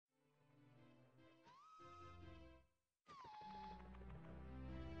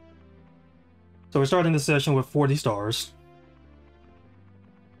So we're starting the session with 40 stars.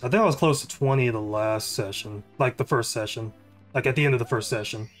 I think I was close to 20 the last session. Like the first session. Like at the end of the first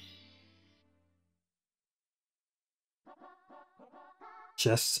session.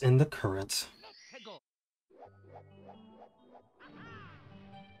 Chests in the current.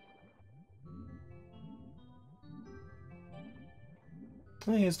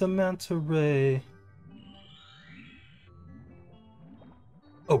 Hey, it's the manta ray.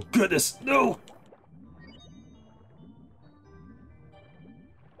 Oh goodness, no!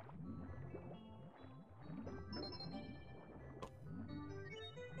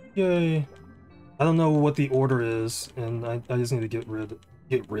 Yay. I don't know what the order is, and I just need to get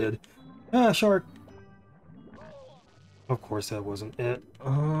rid. Ah, shark! Of course that wasn't it.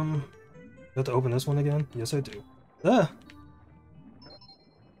 I have to open this one again? Yes, I do. Ah!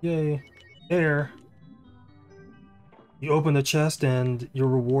 Yay. Air. You open the chest and your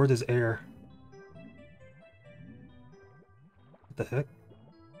reward is air. What the heck?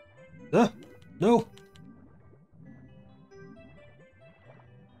 Ah! No!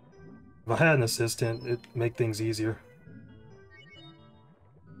 If I had an assistant, it'd make things easier.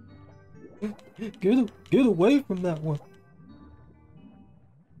 Get away from that one!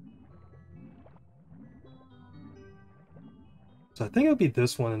 So I think it'll be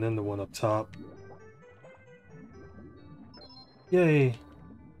this one and then the one up top. Yay!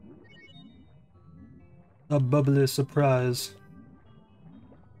 A bubbly surprise.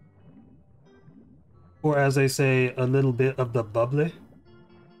 Or as they say, a little bit of the bubbly.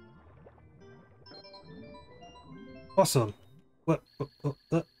 Awesome. What?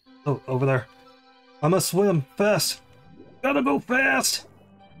 Oh, over there. I must swim fast. Gotta go fast.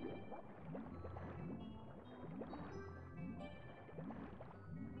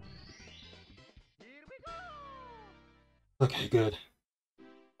 Okay, good.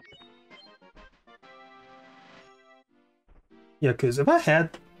 Yeah, because if I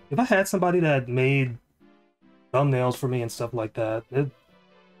had somebody that made thumbnails for me and stuff like that, it'd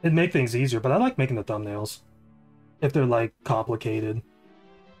make things easier. But I like making the thumbnails if they're like complicated.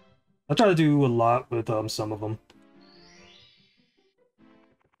 I try to do a lot with some of them.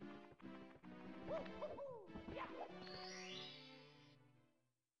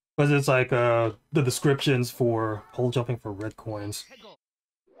 Because it's like the descriptions for pole jumping for red coins.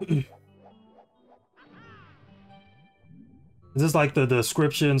 This is like the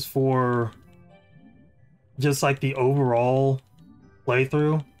descriptions for just like the overall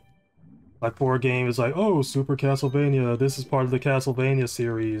playthrough. Like for a game, it's like, oh, Super Castlevania, this is part of the Castlevania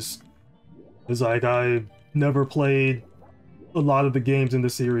series. It's like, I never played a lot of the games in the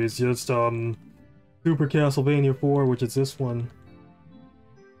series, just Super Castlevania 4, which is this one.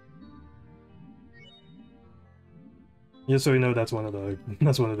 Just so you know, that's one of the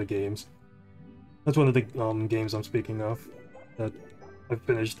games. That's one of the games I'm speaking of that I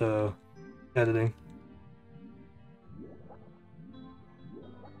finished editing.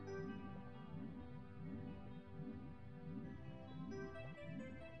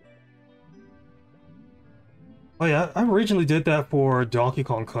 Oh yeah, I originally did that for Donkey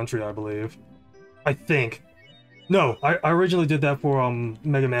Kong Country, I believe. I think. No, I originally did that for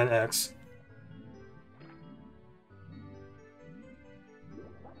Mega Man X.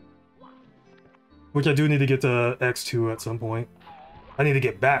 Which I do need to get to X2 at some point. I need to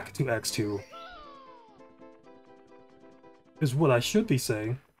get back to X2. Is what I should be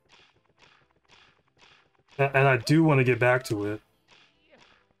saying. And I do want to get back to it.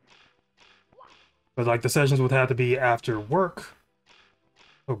 But like the sessions would have to be after work.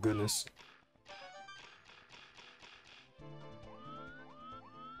 Oh goodness.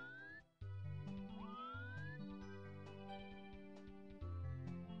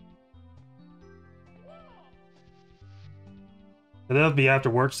 And that'll be after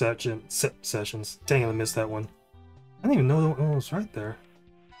work sessions. Dang it, I missed that one. I didn't even know that one was right there.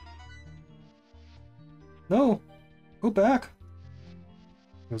 No! Go back!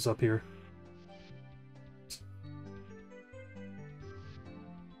 It was up here.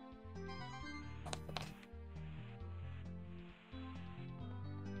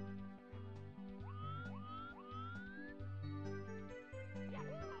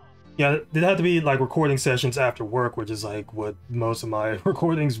 Yeah, it had to be like recording sessions after work, which is like what most of my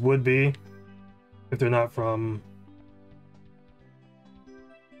recordings would be. If they're not from...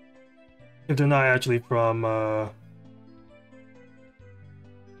 If they're not actually from,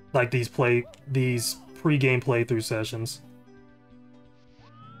 like these pre-game playthrough sessions.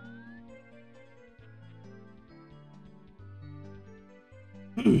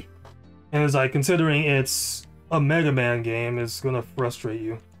 And it's like, considering it's a Mega Man game, it's gonna frustrate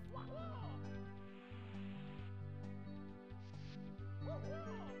you.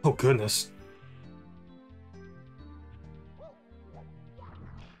 goodness.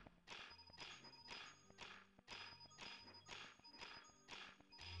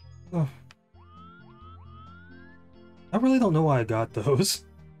 Oh. I really don't know why I got those.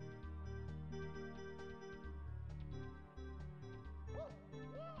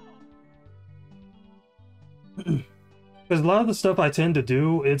 Because a lot of the stuff I tend to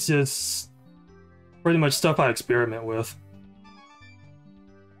do, it's just pretty much stuff I experiment with.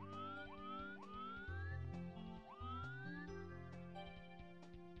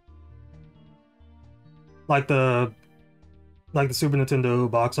 Like the Super Nintendo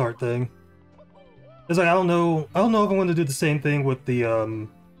box art thing. It's like I don't know if I'm going to do the same thing with the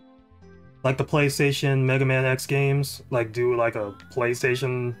like the PlayStation Mega Man X games, like do like a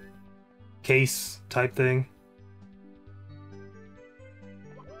PlayStation case type thing.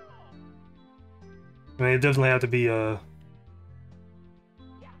 I mean, it definitely have to be a...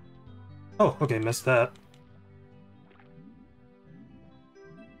 Oh, okay, missed that.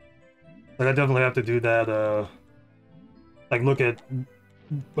 Like, I definitely have to do that, like, look at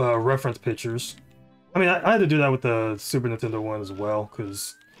reference pictures. I mean, I had to do that with the Super Nintendo one as well,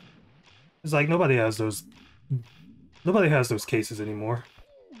 because it's like, nobody has those cases anymore.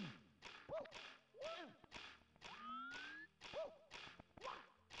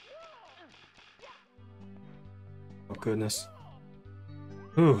 Oh, goodness.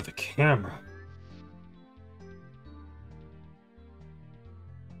 Ooh, the camera.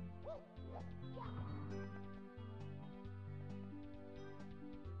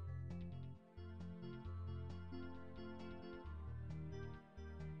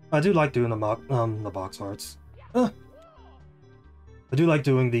 I do like doing the box arts. I do like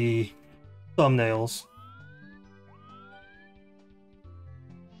doing the thumbnails.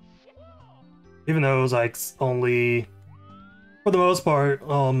 Even though it was like only, for the most part,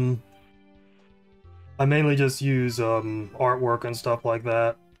 I mainly just use artwork and stuff like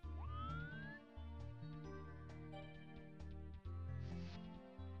that.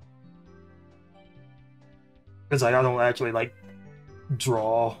 Because like, I don't actually like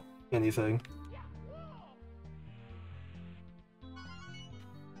draw anything.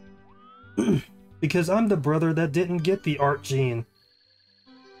 Because I'm the brother that didn't get the art gene.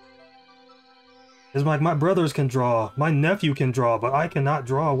 It's like my brothers can draw, my nephew can draw, but I cannot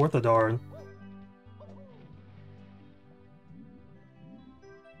draw worth a darn.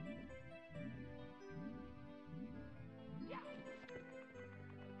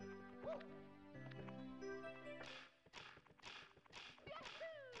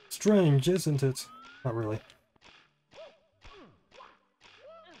 Strange, isn't it? Not really.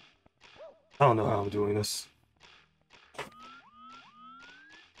 I don't know how I'm doing this.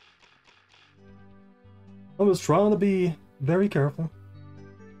 I was trying to be very careful.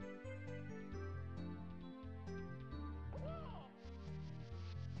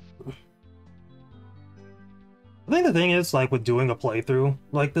 I think the thing is, like, with doing a playthrough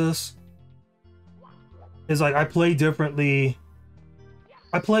like this, is like I play differently.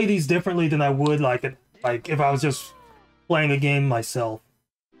 I play these differently than I would like if I was just playing a game myself.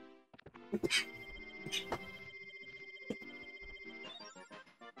 Because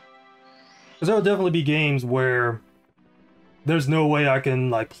there will definitely be games where there's no way I can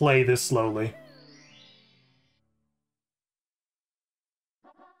like play this slowly.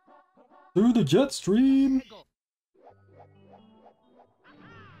 Through the jet stream.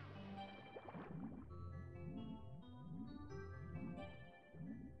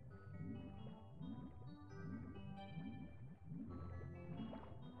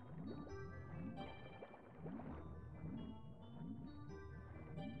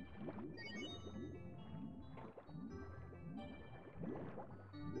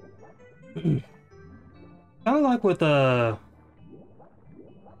 Kind of like with like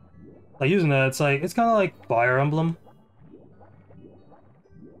using that, it's kind of like Fire Emblem.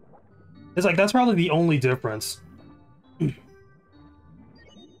 It's like that's probably the only difference.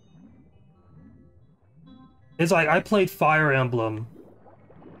 It's like I played Fire Emblem.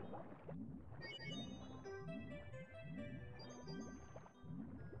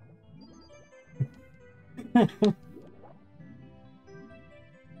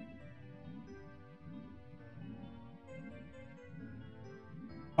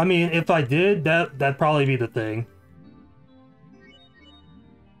 I mean, if I did, that'd probably be the thing.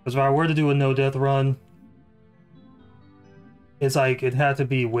 Because if I were to do a no-death run, it's like it had to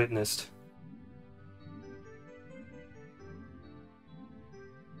be witnessed.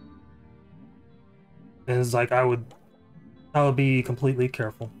 And it's like I would be completely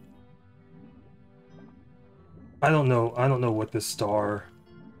careful. I don't know what this star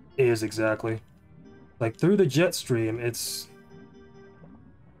is exactly. Like, through the jet stream, it's...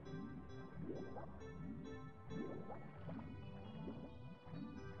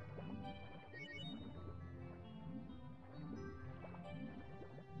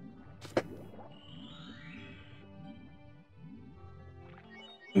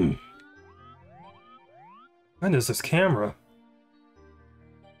 And there's this camera.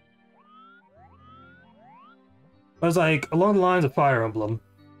 I was like, along the lines of Fire Emblem,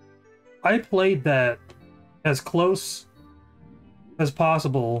 I played that as close as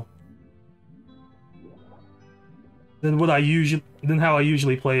possible than how I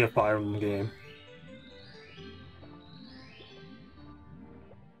usually play a Fire Emblem game.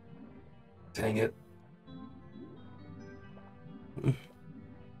 Dang it.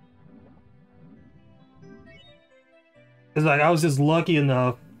 It's like I was just lucky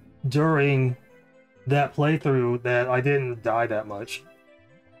enough during that playthrough that I didn't die that much.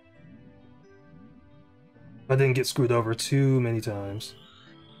 I didn't get screwed over too many times.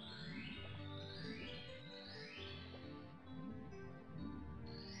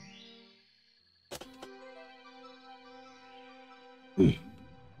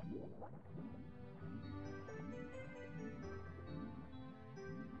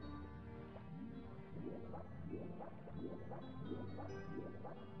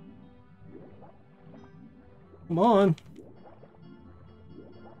 Come on. Is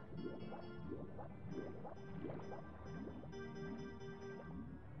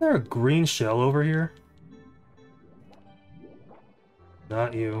there a green shell over here?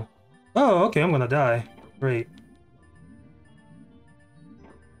 Not you. Oh, okay, I'm gonna die. Great.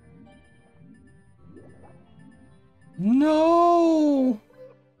 No!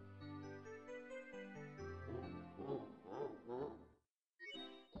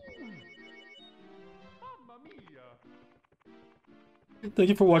 Thank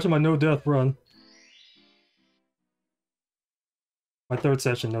you for watching my no-death run. My third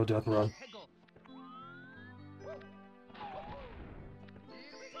session no-death run.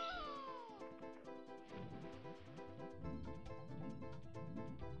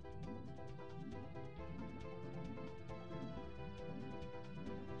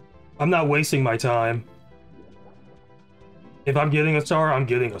 I'm not wasting my time. If I'm getting a star, I'm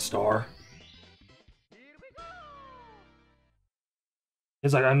getting a star.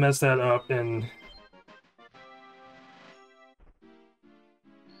 It's like I messed that up and...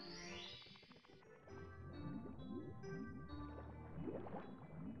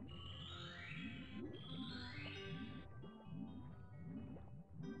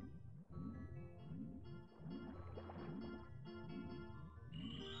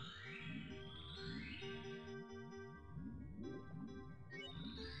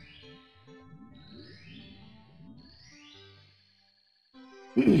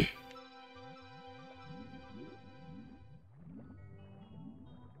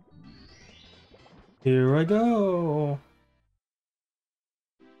 Here I go.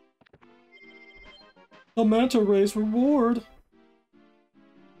 A manta race reward.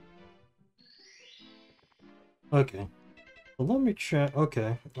 Okay. Well, let me check.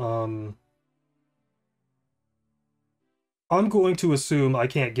 Okay. I'm going to assume I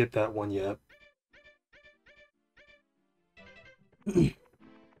can't get that one yet.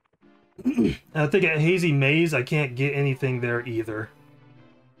 I think at Hazy Maze, I can't get anything there either.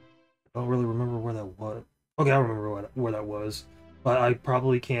 I don't really remember where that was. Okay, I remember where that was. But I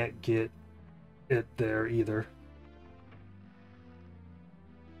probably can't get it there either.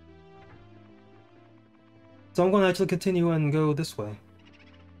 So I'm going to actually continue and go this way.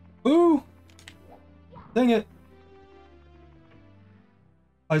 Ooh! Dang it!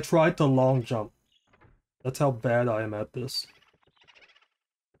 I tried to long jump. That's how bad I am at this.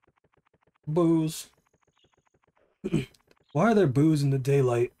 Boos. Why are there boos in the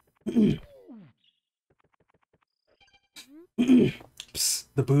daylight? Psst,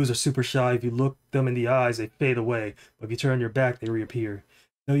 the boos are super shy. If you look them in the eyes, they fade away. But if you turn your back, they reappear.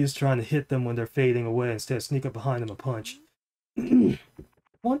 No use trying to hit them when they're fading away. Instead, sneak up behind them and punch.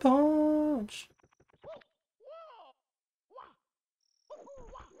 One punch!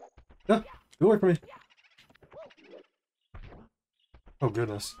 Ah, get away from me! Oh,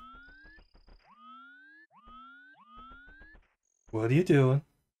 goodness. What are you doing?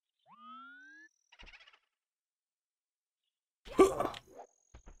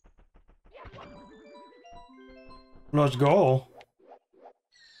 Let's go.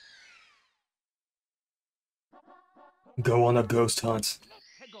 Go on a ghost hunt.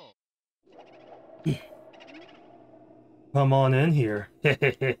 Come on in here.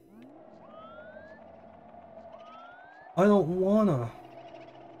 I don't wanna.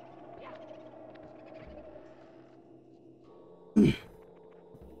 This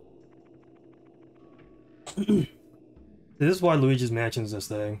is why Luigi's Mansion's this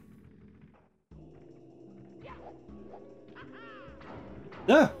thing.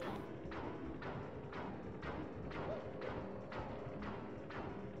 Yeah.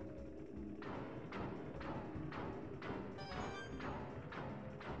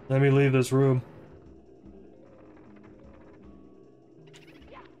 Let me leave this room.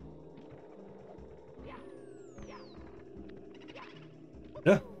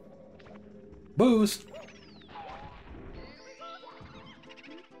 Yeah. Booze.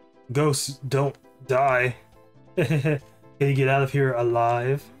 Ghosts don't die. Can you get out of here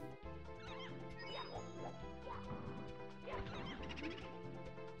alive?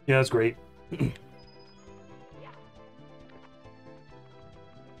 Yeah, that's great.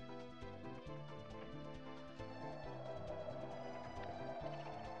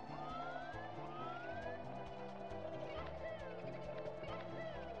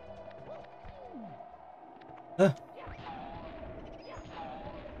 Huh.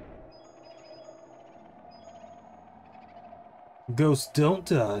 Ghosts don't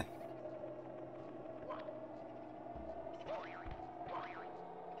die.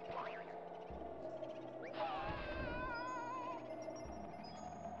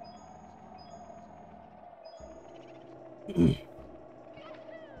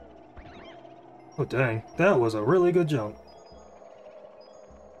 Oh dang, that was a really good jump.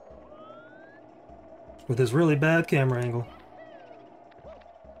 With this really bad camera angle.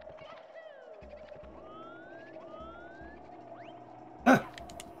 Ah!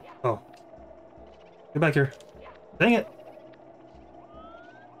 Oh. Get back here. Dang it!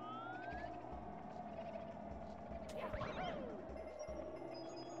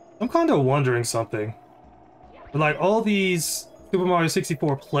 I'm kind of wondering something. Like, all these Super Mario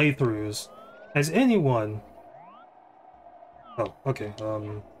 64 playthroughs, has anyone... Oh, okay,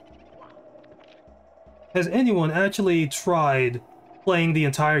 has anyone actually tried playing the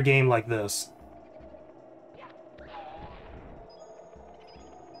entire game like this?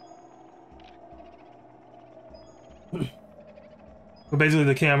 But basically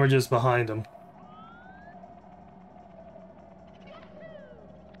the camera just behind him.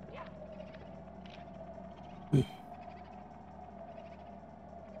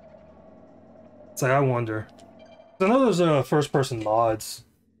 It's like, I wonder. I know there's first-person mods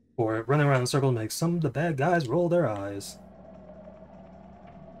for it. Running around in a circle makes some of the bad guys roll their eyes.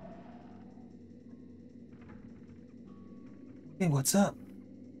 Hey, what's up?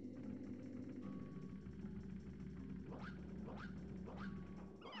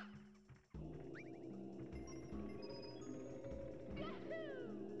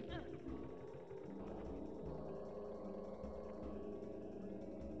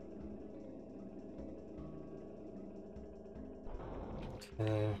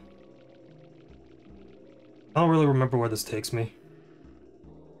 Okay. I don't really remember where this takes me.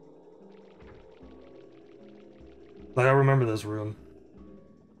 Like, I remember this room.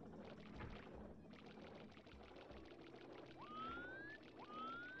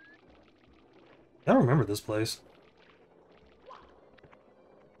 I remember this place.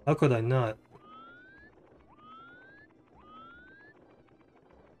 How could I not?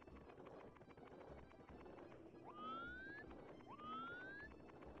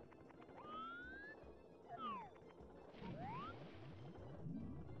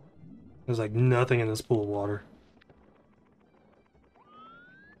 There's like nothing in this pool of water.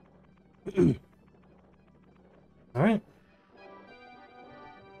 Alright.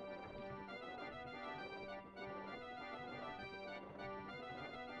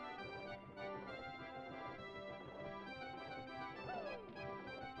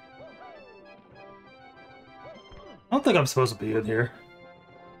 I don't think I'm supposed to be in here.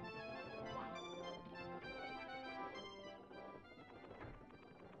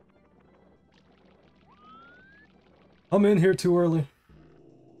 I'm in here too early.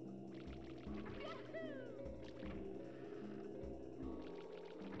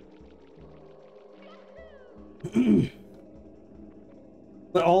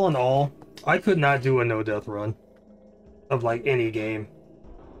 But all in all, I could not do a no-death run of like any game.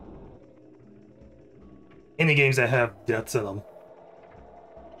 Any games that have deaths in them.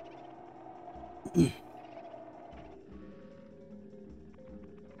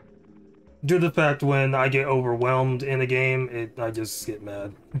 Due to the fact when I get overwhelmed in a game, I just get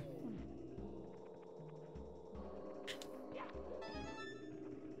mad.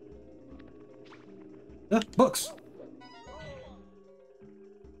 Books!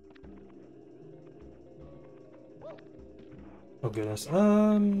 Oh goodness,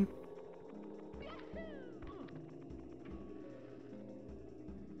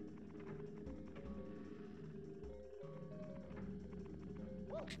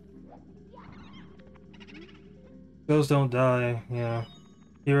 Ghosts don't die, yeah.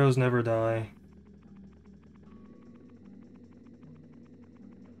 Heroes never die.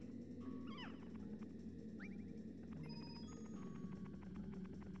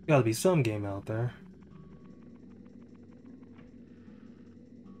 Gotta be some game out there.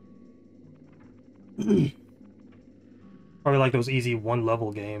 Probably like those easy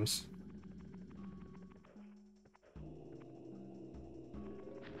one-level games.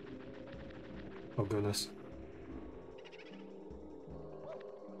 Oh goodness.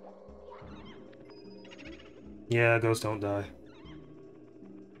 Yeah, ghosts don't die.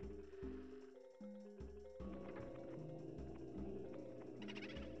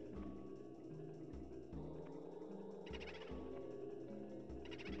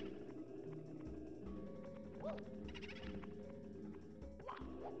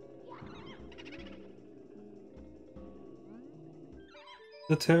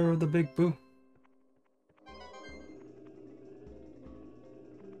 The terror of the Big Boo.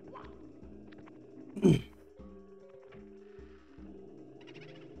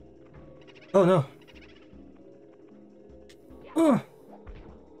 Oh no. Uh.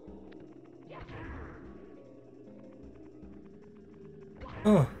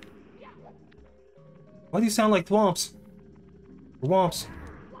 Why do you sound like thwomps? Thwomps.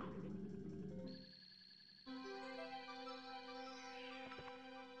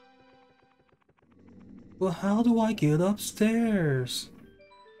 Well, how do I get upstairs?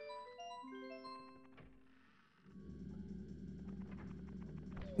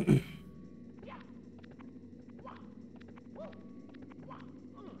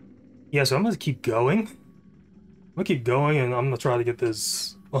 Yeah, so I'm gonna keep going. I'm gonna keep going, and I'm gonna try to get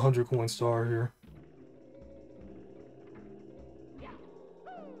this 100 coin star here.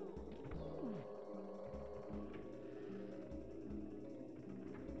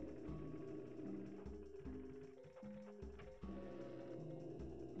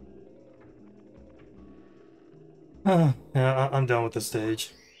 Yeah, I'm done with this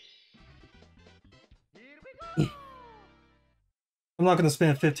stage. I'm not gonna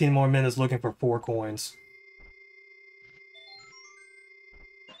spend 15 more minutes looking for 4 coins.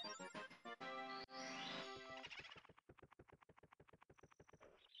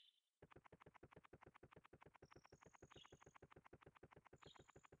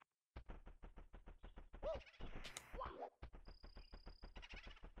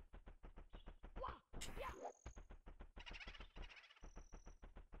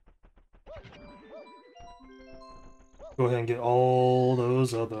 Go ahead and get all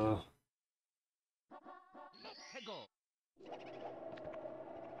those other...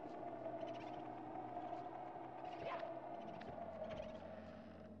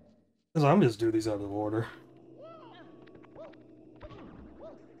 Because I'm just do these out of order.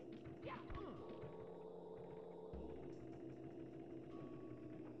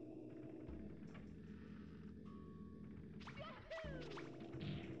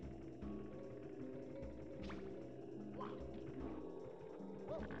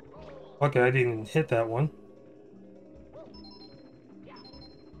 Okay, I didn't hit that one.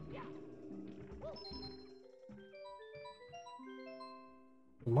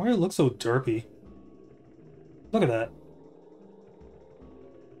 Mario looks so derpy. Look at that.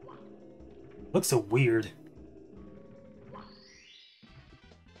 Looks so weird.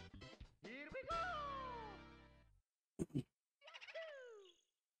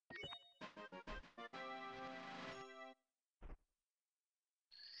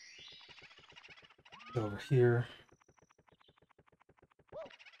 Over here.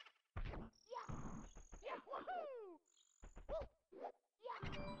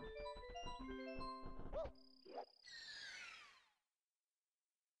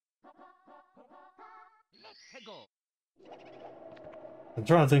 I'm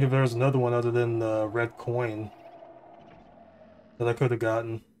trying to think if there's another one other than the red coin that I could have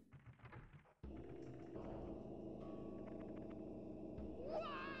gotten.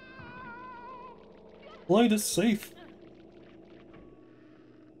 Blade is safe.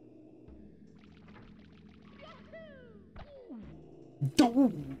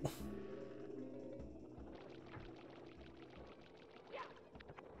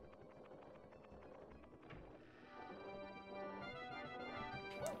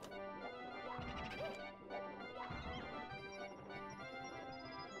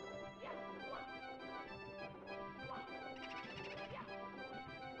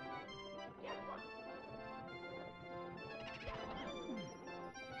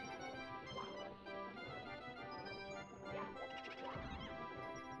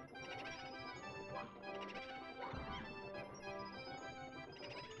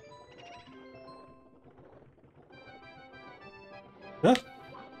 Yeah.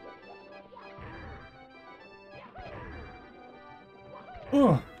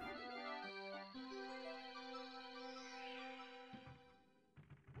 Oh.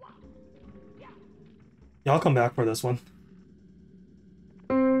 Yeah, I'll come back for this one.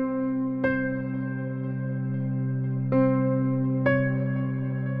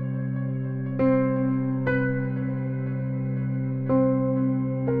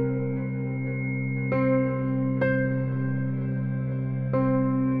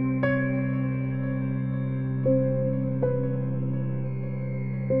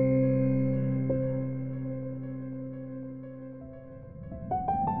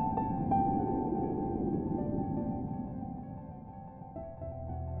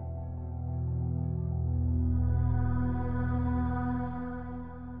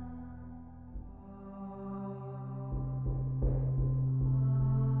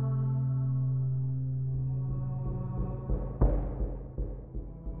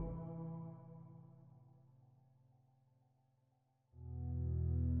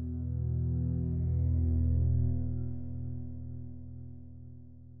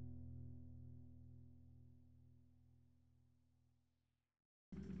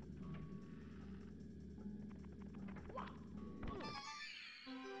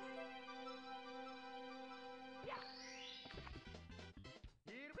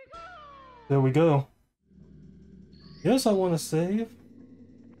 There we go. Yes, I want to save.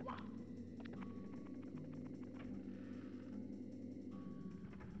 How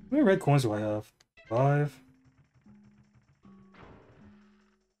many red coins do I have? 5.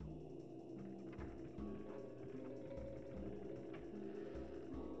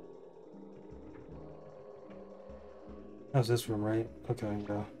 How's this room, right? Okay,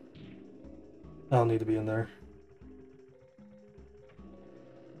 yeah. I don't need to be in there.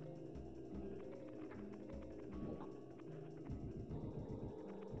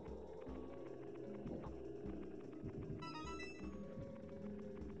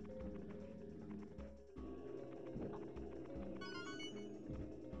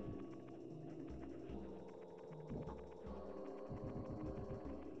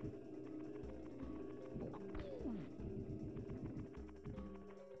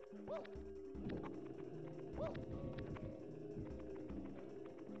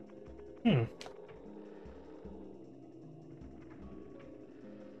 Hmm.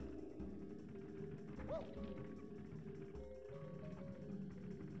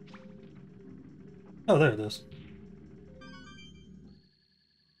 Oh, there it is.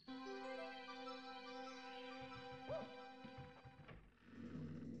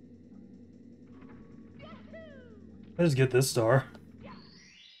 Let's get this star.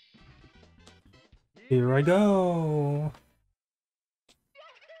 Here I go.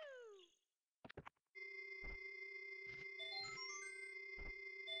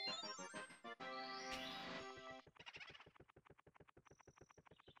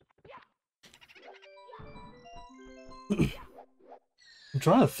 I'm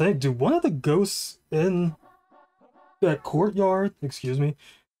trying to think, do one of the ghosts in that courtyard, excuse me,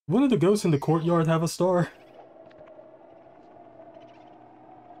 one of the ghosts in the courtyard have a star?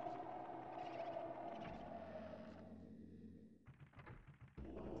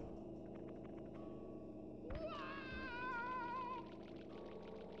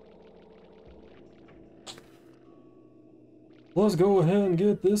 Let's go ahead and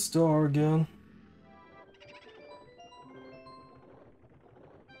get this star again.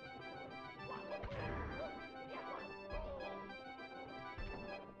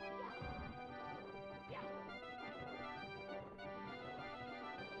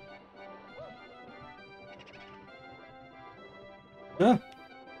 Yeah.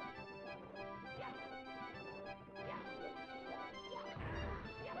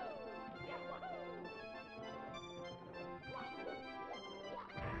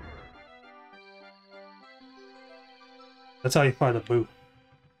 That's how you find a boot.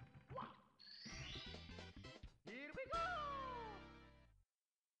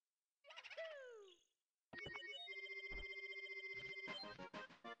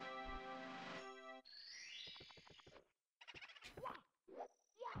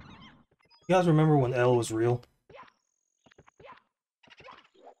 You guys remember when L was real?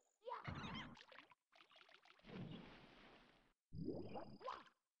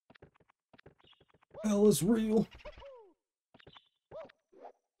 L is real.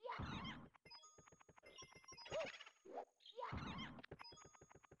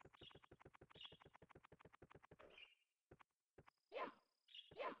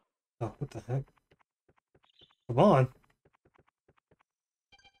 Oh, what the heck? Come on.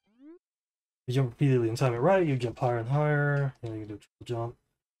 You jump repeatedly and time it right, you jump higher and higher, and you can do a triple jump.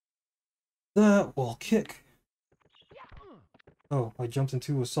 That will kick. Oh, I jumped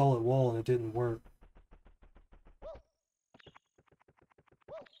into a solid wall and it didn't work.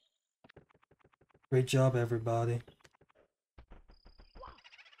 Great job, everybody.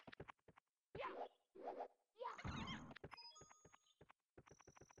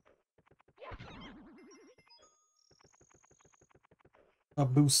 A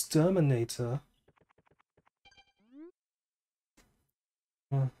boost terminator.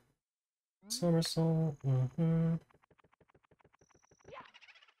 Somersault.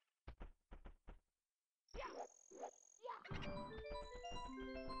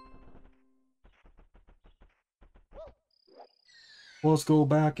 Let's go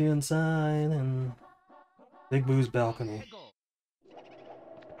back inside and Big Boo's balcony.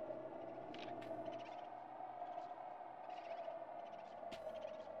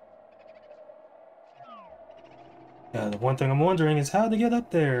 Yeah, the one thing I'm wondering is how to get up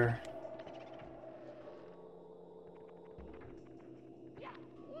there.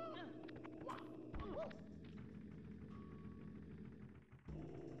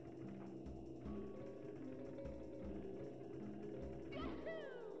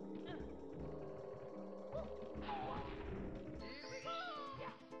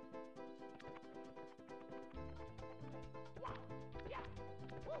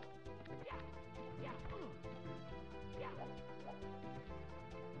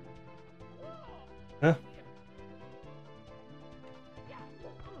 Huh?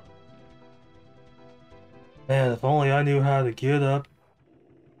 Man, if only I knew how to get up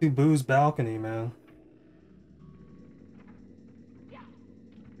to Boo's balcony, man.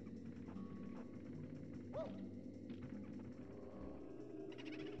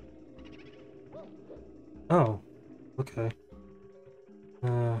 Oh, okay.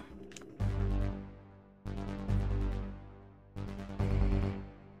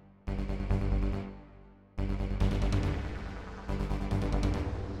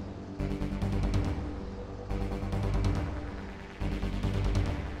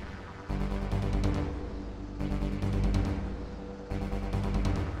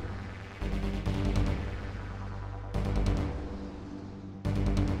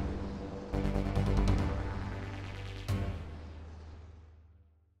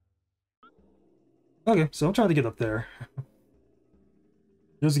 Okay, so I'm trying to get up there.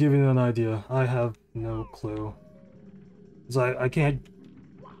 Just to give you an idea, I have no clue. 'Cause I can't...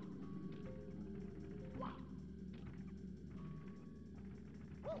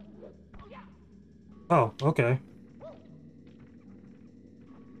 Oh, okay.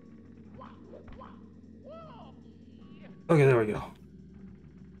 Okay, there we go.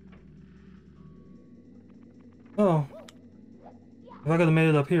 Oh. If I could have made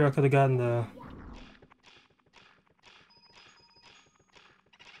it up here, I could have gotten the...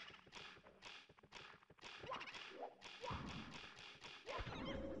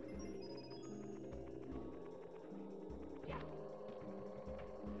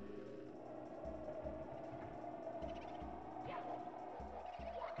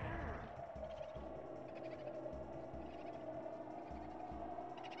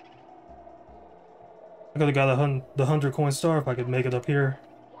 I could have got the 100 coin star if I could make it up here.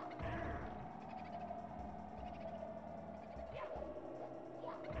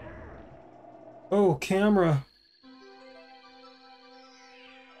 Oh, camera.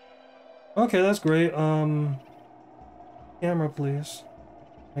 Okay, that's great. Camera, please.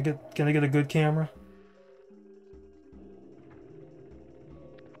 Can I get a good camera?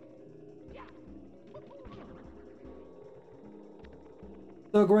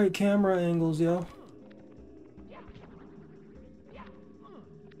 The great camera angles, yo.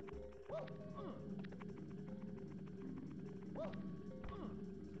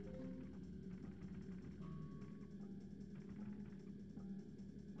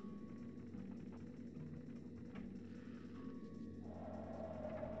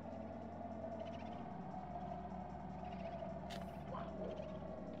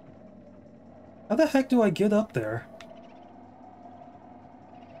 How the heck do I get up there?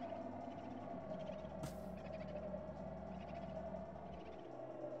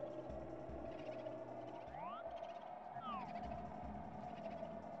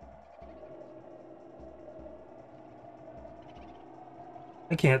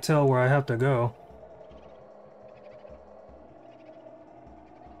 I can't tell where I have to go.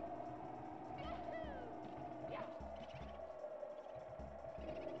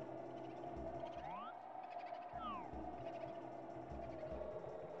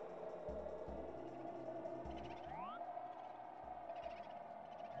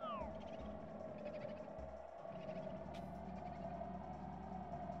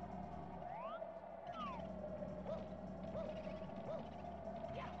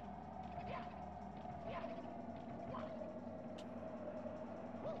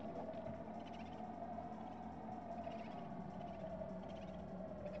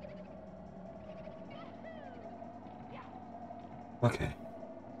 Okay.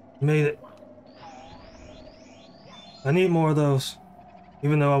 Made it. I need more of those.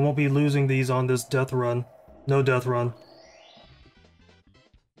 Even though I won't be losing these on this death run. No death run.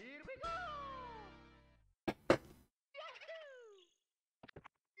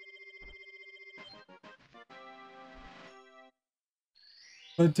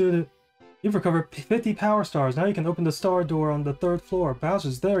 I did it. You've recovered 50 power stars. Now you can open the star door on the 3rd floor.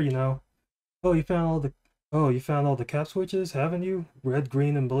 Bowser's there, you know. Oh, you found all the cap switches, haven't you? Red,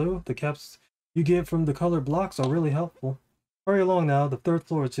 green, and blue. The caps you get from the colored blocks are really helpful. Hurry along now. The 3rd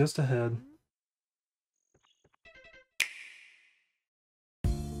floor is just ahead.